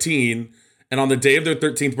 13, and on the day of their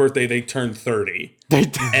 13th birthday, they turn 30.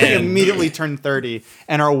 They immediately turn 30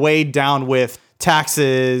 and are weighed down with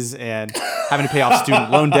taxes and having to pay off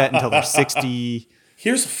student loan debt until they're 60.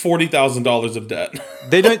 Here's $40,000 of debt.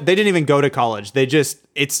 They didn't even go to college.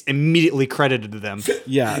 It's immediately credited to them.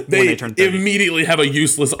 Yeah. They turn 30. Immediately have a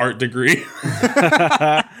useless art degree.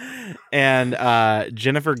 And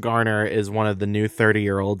Jennifer Garner is one of the new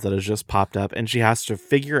 30-year-olds that has just popped up, and she has to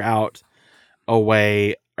figure out a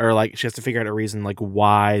way, or like she has to figure out a reason like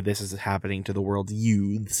why this is happening to the world's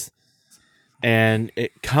youths. And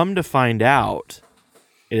it come to find out,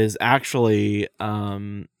 it is actually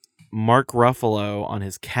Mark Ruffalo on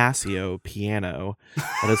his Casio piano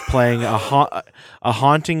that is playing a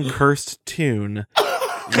haunting cursed tune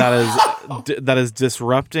that is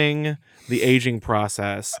disrupting the aging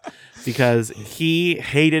process because he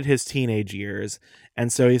hated his teenage years. And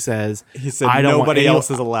so he said I don't nobody else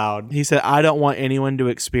is allowed. He said, I don't want anyone to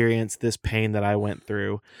experience this pain that I went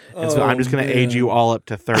through. And so I'm just going to age you all up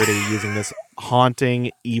to 30 using this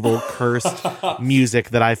haunting, evil, cursed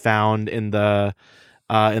music that I found in the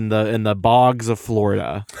bogs of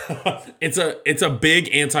Florida. It's a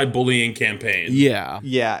big anti-bullying campaign. Yeah.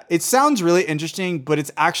 Yeah, it sounds really interesting, but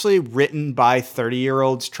it's actually written by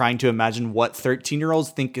 30-year-olds trying to imagine what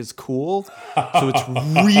 13-year-olds think is cool. So it's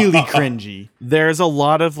really cringy. There's a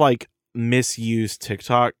lot of like misused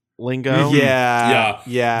TikTok lingo. Yeah.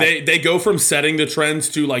 They go from setting the trends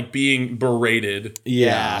to like being berated.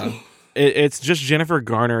 Yeah. It's just Jennifer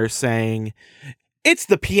Garner saying, "It's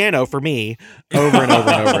the piano for me," over and over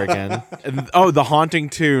and over again. And, the haunting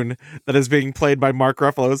tune that is being played by Mark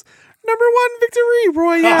Ruffalo's #1 victory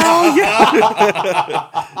royale. Yeah.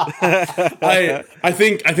 I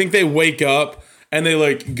think they wake up and they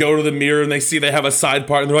like go to the mirror and they see they have a side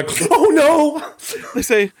part and they're like, "Oh no!" They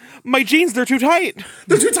say, "My jeans, they're too tight.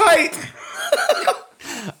 They're too tight."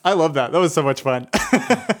 I love that. That was so much fun.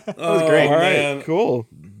 That was great. All right, cool.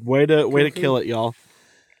 Way to kill it, y'all.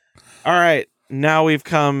 All right. Now we've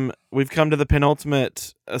come to the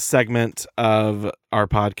penultimate segment of our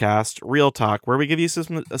podcast, Real Talk, where we give you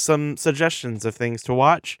some suggestions of things to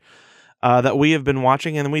watch that we have been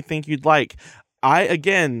watching and we think you'd like. I,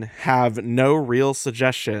 again, have no real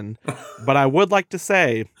suggestion, but I would like to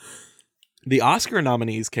say the Oscar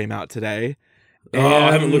nominees came out today.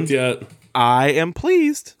 I haven't looked yet. I am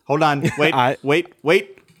pleased. Hold on. Wait.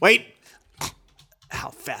 How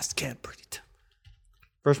fast can Pretty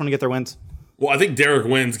First one to get their wins. Well, I think Derek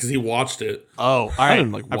wins because he watched it. Oh, all right.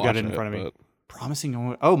 didn't, like, I've got watch it in it, front of me. but-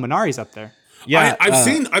 Promising. Oh, Minari's up there. Yeah, I've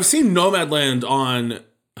seen Nomadland on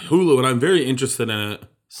Hulu, and I'm very interested in it.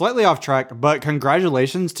 Slightly off track, but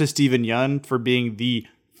congratulations to Steven Yeun for being the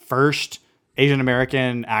first Asian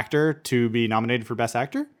American actor to be nominated for Best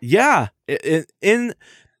Actor. Yeah, in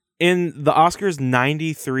the Oscars'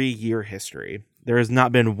 93-year history, there has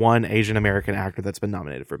not been one Asian American actor that's been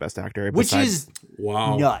nominated for Best Actor. Which is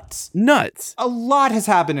Wow. nuts. A lot has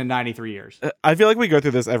happened in 93 years. I feel like we go through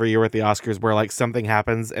this every year with the Oscars, where like something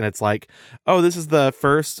happens and it's like, oh, this is the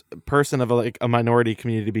first person of a minority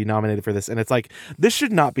community to be nominated for this, and it's like, this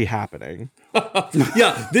should not be happening.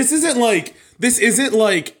 Yeah, this isn't like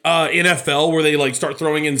NFL where they like start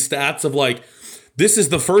throwing in stats of like, this is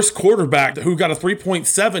the first quarterback who got a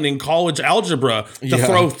 3.7 in college algebra to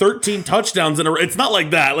throw 13 touchdowns in a row. It's not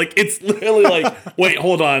like that. Like, it's literally like, wait,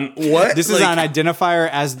 hold on, what? This is an identifier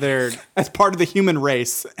as part of the human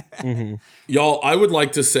race. Mm-hmm. Y'all, I would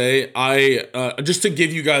like to say, just to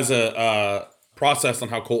give you guys a process on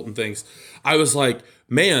how Colton thinks, I was like,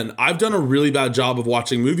 man, I've done a really bad job of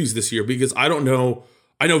watching movies this year because I know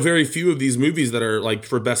very few of these movies that are like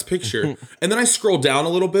for Best Picture. And then I scroll down a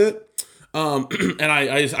little bit, and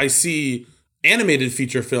I see animated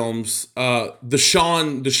feature films, the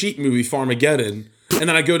Shaun the Sheep movie Farmageddon, and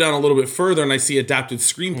then I go down a little bit further and I see adapted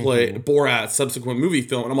screenplay, Borat, subsequent movie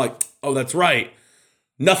film, and I'm like, oh, that's right,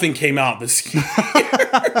 nothing came out this year.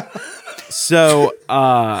 So,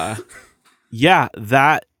 yeah,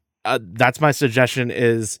 that's my suggestion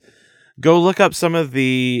is go look up some of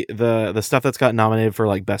the stuff that's got nominated for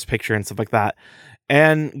like Best Picture and stuff like that.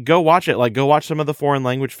 And go watch it. Like, go watch some of the foreign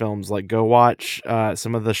language films. Like, go watch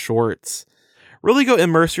some of the shorts. Really go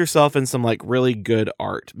immerse yourself in some, like, really good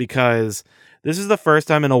art. Because this is the first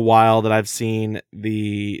time in a while that I've seen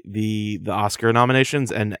the Oscar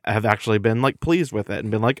nominations and have actually been, like, pleased with it. And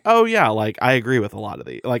been like, oh, yeah, like, I agree with a lot of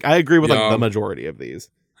these. Like, I agree with, like, the majority of these.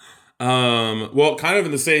 Well, kind of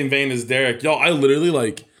in the same vein as Derek. Y'all, I literally,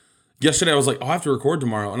 like, yesterday I was like, oh, I have to record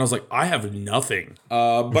tomorrow. And I was like, I have nothing.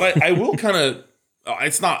 But I will kind of...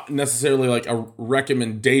 It's not necessarily like a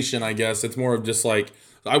recommendation, I guess. It's more of just like,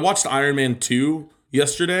 I watched Iron Man 2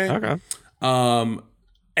 yesterday. Okay. And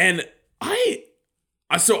I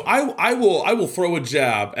will throw a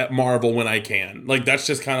jab at Marvel when I can. Like, that's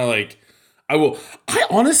just kind of like, I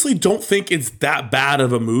honestly don't think it's that bad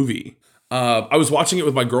of a movie. I was watching it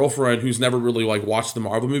with my girlfriend who's never really like watched the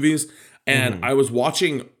Marvel movies. And I was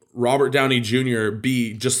watching Robert Downey Jr.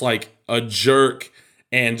 be just like a jerk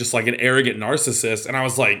and just like an arrogant narcissist. And I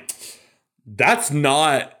was like, that's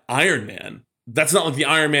not Iron Man. That's not like the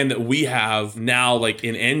Iron Man that we have now, like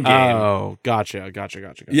in Endgame. Oh, gotcha.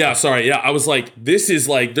 Yeah, sorry. Yeah, I was like, this is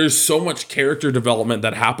like, there's so much character development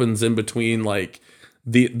that happens in between like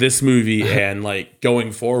this movie and like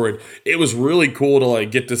going forward. It was really cool to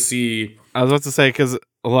like get to see. I was about to say, because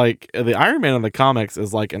like the Iron Man in the comics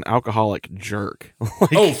is like an alcoholic jerk.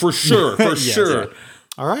 Like, Oh, for sure, for sure.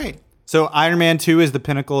 All right. So Iron Man 2 is the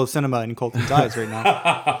pinnacle of cinema in Colton's eyes right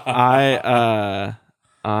now.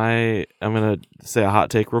 I am gonna say a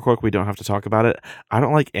hot take real quick. We don't have to talk about it. I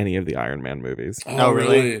don't like any of the Iron Man movies. Oh,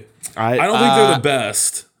 really? I don't think they're the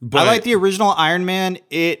best. But I like the original Iron Man.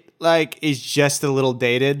 It like is just a little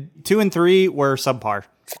dated. 2 and 3 were subpar.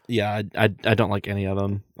 Yeah, I don't like any of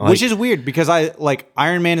them. Like, Which is weird because I like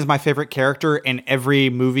Iron Man is my favorite character in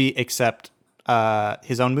every movie except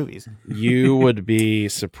his own movies. you would be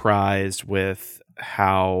surprised with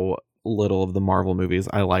how little of the Marvel movies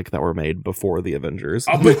I like that were made before the Avengers.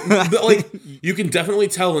 but like you can definitely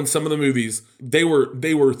tell in some of the movies they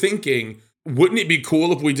were thinking, wouldn't it be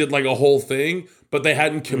cool if we did like a whole thing, but they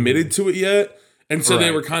hadn't committed to it yet. And so they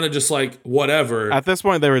Right. were kind of just like, whatever. At this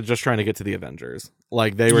point, they were just trying to get to the Avengers.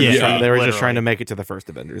 Like they were, Yeah, just trying to make it to the first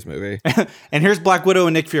Avengers movie. And here's Black Widow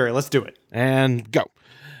and Nick Fury. Let's do it. And go,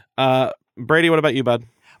 Brady. What about you, bud?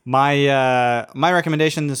 My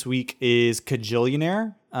recommendation this week is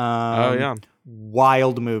Kajillionaire. Oh yeah,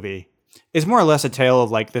 Wild movie. It's more or less a tale of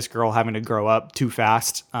like this girl having to grow up too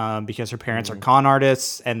fast because her parents are con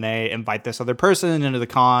artists and they invite this other person into the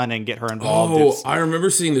con and get her involved. Oh, I remember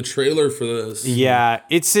seeing the trailer for this. Yeah,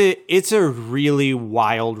 it's a really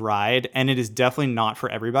wild ride, and it is definitely not for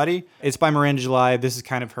everybody. It's by Miranda July. This is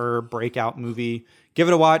kind of her breakout movie. Give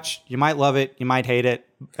it a watch. You might love it. You might hate it.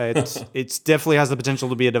 It's definitely has the potential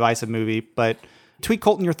to be a divisive movie, but tweet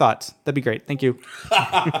Colton your thoughts. That'd be great. Thank you.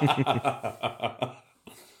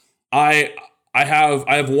 I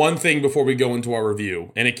have one thing before we go into our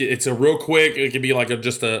review, and it's a real quick. It could be like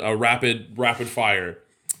just a rapid fire.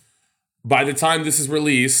 By the time this is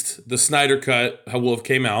released, the Snyder Cut will have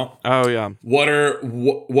came out. oh yeah. What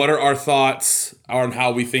are our thoughts on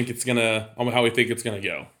how we think it's gonna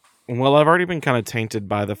go? Well, I've already been kind of tainted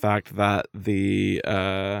by the fact that the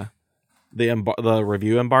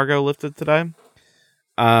review embargo lifted today,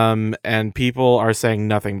 and people are saying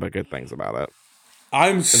nothing but good things about it.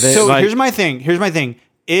 So like- here's my thing.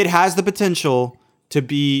 It has the potential to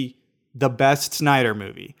be the best Snyder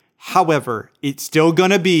movie. However, it's still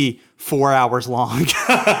gonna be 4 hours long.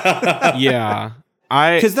 Yeah,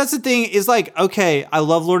 Because that's the thing is like, okay, I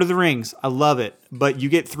love Lord of the Rings. I love it. But you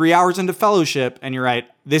get 3 hours into Fellowship and you're right,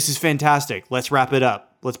 this is fantastic. Let's wrap it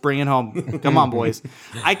up. Let's bring it home. Come on, boys.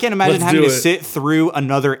 I can't imagine Let's having do to it. sit through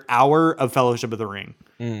another hour of Fellowship of the Ring.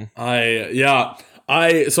 So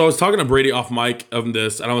I was talking to Brady off mic of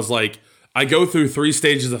this, and I was like, I go through 3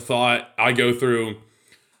 stages of thought. I go through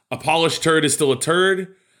a polished turd is still a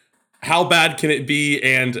turd. How bad can it be?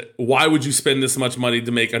 And why would you spend this much money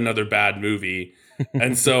to make another bad movie?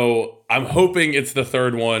 And so I'm hoping it's the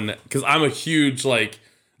third one, because I'm a huge like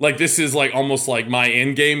this is like almost like my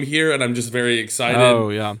end game here, and I'm just very excited. oh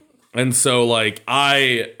yeah. And so like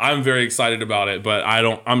I'm very excited about it, but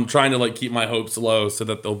I'm trying to like keep my hopes low so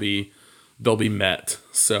that they'll be met.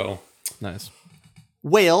 So Nice.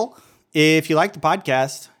 Well, if you like the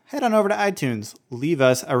podcast, head on over to iTunes. Leave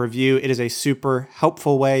us a review. It is a super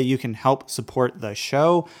helpful way you can help support the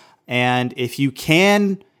show. And if you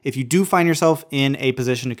do find yourself in a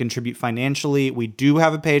position to contribute financially, we do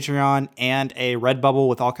have a Patreon and a Redbubble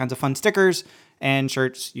with all kinds of fun stickers and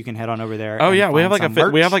shirts. You can head on over there. Oh and yeah, we have find like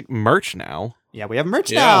some we have merch. like merch now. Yeah, we have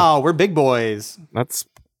merch Yeah. now. We're big boys. That's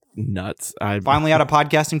nuts. Finally out of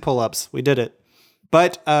podcasting pull-ups. We did it.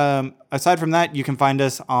 But aside from that, you can find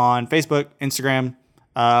us on Facebook, Instagram,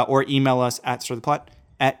 or email us at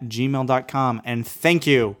stirtheplot@gmail.com. And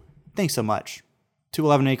thanks so much to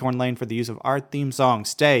 11 Acorn Lane for the use of our theme song,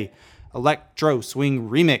 Stay Electro Swing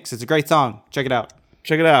Remix. It's a great song. Check it out.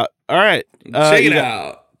 Check it out. All right. check it you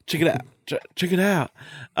out. Check it out. Check it out.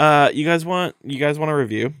 You guys want a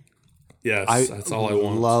review? Yes, that's all I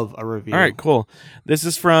want. Love a review. All right, cool. This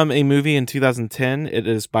is from a movie in 2010. It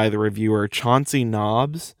is by the reviewer Chauncey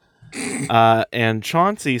Knobs. And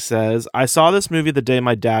Chauncey says, I saw this movie the day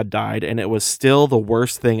my dad died, and it was still the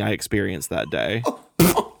worst thing I experienced that day.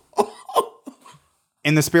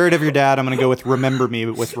 In the spirit of your dad, I'm going to go with Remember Me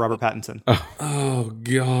with Robert Pattinson. Oh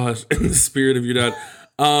gosh, in the spirit of your dad.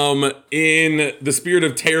 In the spirit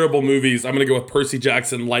of terrible movies, I'm gonna go with Percy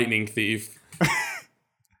Jackson, Lightning Thief.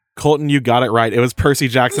 Colton, you got it right. It was Percy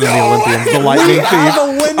Jackson and the Olympians, the Lightning Thief. a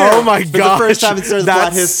winner Oh my for god! the first time in Star Wars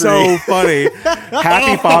plot That's history. so funny.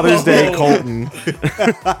 Happy Father's Day, Colton.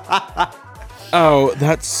 Oh,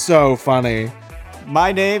 that's so funny.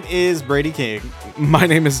 My name is Brady King. My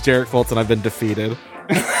name is Derek Fultz, and I've been defeated.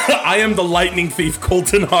 I am the lightning thief,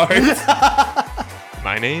 Colton Hart.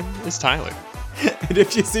 My name is Tyler. And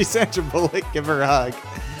if you see Sandra Bullock, give her a hug.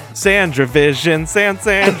 Sandra Vision,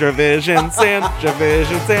 Sandra Vision, Sandra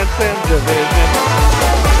Vision, Sandra Vision.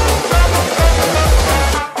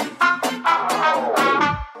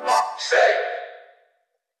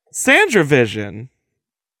 Sandra Vision.